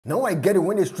Now I get it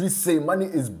when the streets say money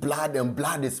is blood and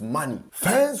blood is money.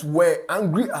 Fans were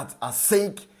angry at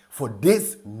Asake for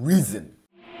this reason.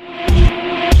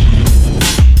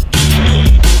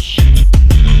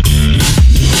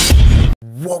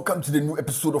 Welcome to the new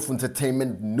episode of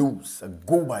Entertainment News. I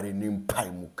go by the name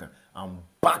Paimuka. I'm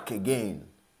back again.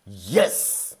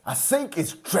 Yes! Asake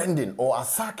is trending, or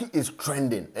Asake is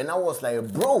trending. And I was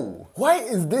like, bro, why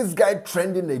is this guy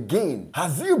trending again?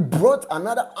 Has he brought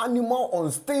another animal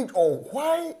on stage, or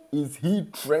why is he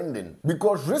trending?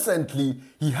 Because recently,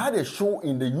 he had a show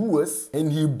in the US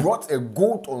and he brought a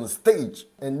goat on stage.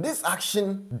 And this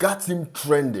action got him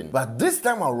trending. But this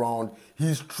time around,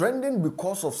 he's trending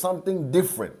because of something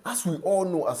different. As we all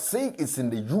know, Asake is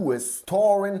in the US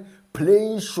touring,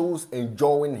 playing shows,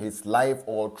 enjoying his life,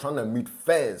 or trying to meet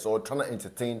fans, or trying to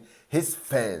entertain his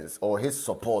fans or his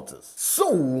supporters.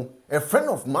 So, a friend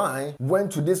of mine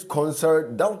went to this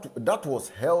concert that was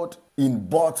held in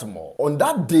Baltimore on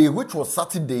that day, which was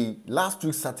Saturday, last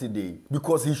week Saturday,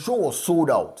 because his show was sold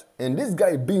out. And this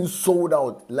guy being sold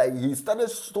out, like he started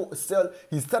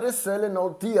selling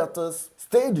out theaters,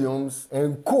 stadiums,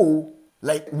 and co.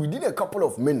 Like within a couple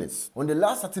of minutes. On the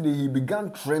last Saturday, he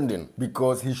began trending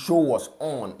because his show was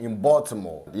on in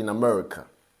Baltimore, in America.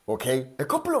 Okay? A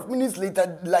couple of minutes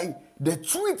later, like the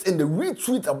tweets and the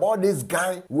retweets about this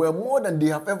guy were more than they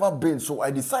have ever been. So I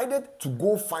decided to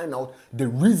go find out the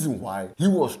reason why he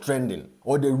was trending,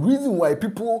 or the reason why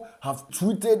people have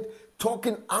tweeted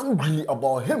talking angrily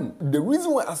about him. The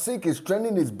reason why Asake is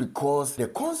trending is because the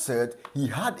concert he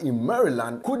had in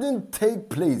Maryland couldn't take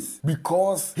place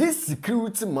because his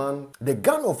security man, the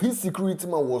gun of his security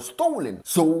man was stolen.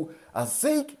 So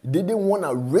Asake didn't want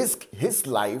to risk his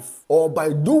life, or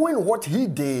by doing what he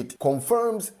did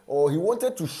confirms, or he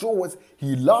wanted to show us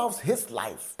he loves his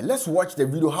life. Let's watch the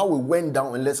video how it went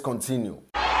down and let's continue.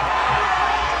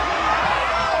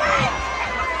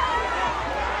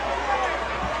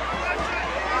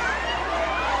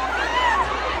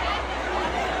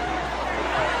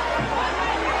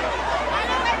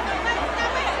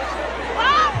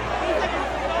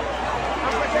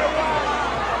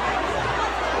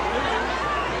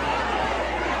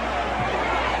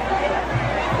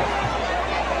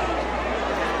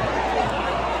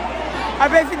 I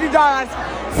paid $50.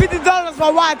 $50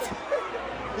 for what?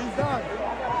 He's done.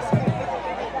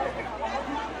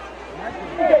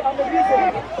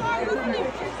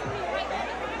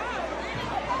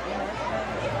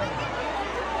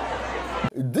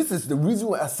 This is the reason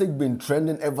why Asake been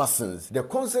trending ever since. The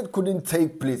concert couldn't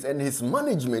take place and his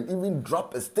management even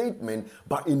dropped a statement,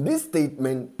 but in this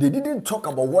statement, they didn't talk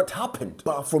about what happened.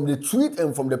 But from the tweet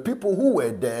and from the people who were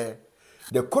there,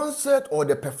 the concert or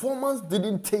the performance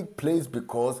didn't take place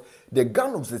because the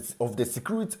gun of his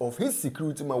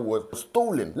security man was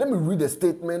stolen. Let me read a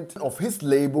statement of his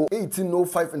label,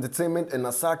 1805 Entertainment, and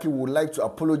Asake would like to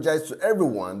apologize to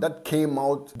everyone that came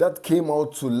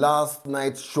out to last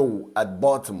night's show at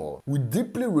Baltimore. We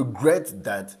deeply regret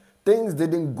that things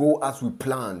didn't go as we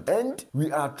planned, and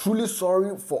we are truly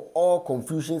sorry for all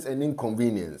confusions and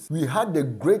inconvenience. We had the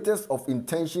greatest of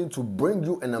intention to bring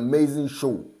you an amazing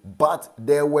show, but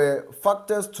there were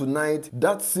factors tonight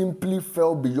that simply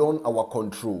fell beyond our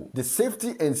control. The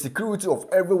safety and security of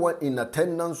everyone in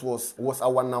attendance was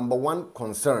our number one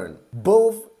concern.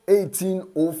 Both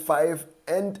 1805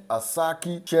 and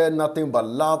Asake share nothing but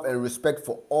love and respect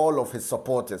for all of his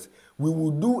supporters. We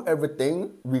will do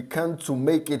everything we can to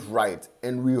make it right,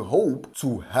 and we hope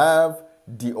to have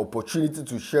the opportunity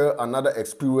to share another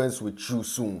experience with you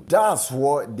soon. That's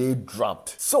what they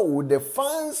dropped. So the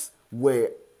fans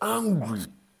were angry.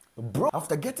 Bro,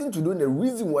 after getting to know the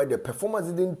reason why the performance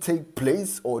didn't take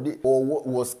place or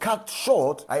was cut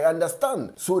short, I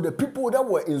understand. So the people that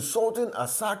were insulting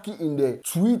Asake in the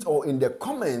tweet or in the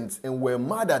comments and were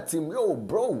mad at him, yo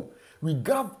bro, we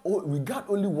got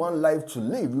only one life to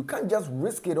live. You can't just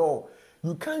risk it all.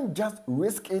 You can't just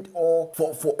risk it all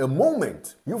for a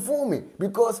moment. You feel me?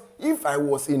 Because if I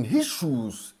was in his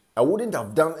shoes, I wouldn't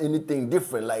have done anything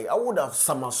different. Like I would have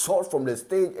somersault from the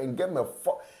stage and get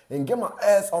my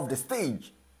ass off the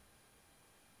stage.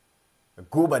 I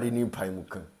go by the name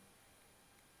Paimuka.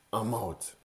 I'm out.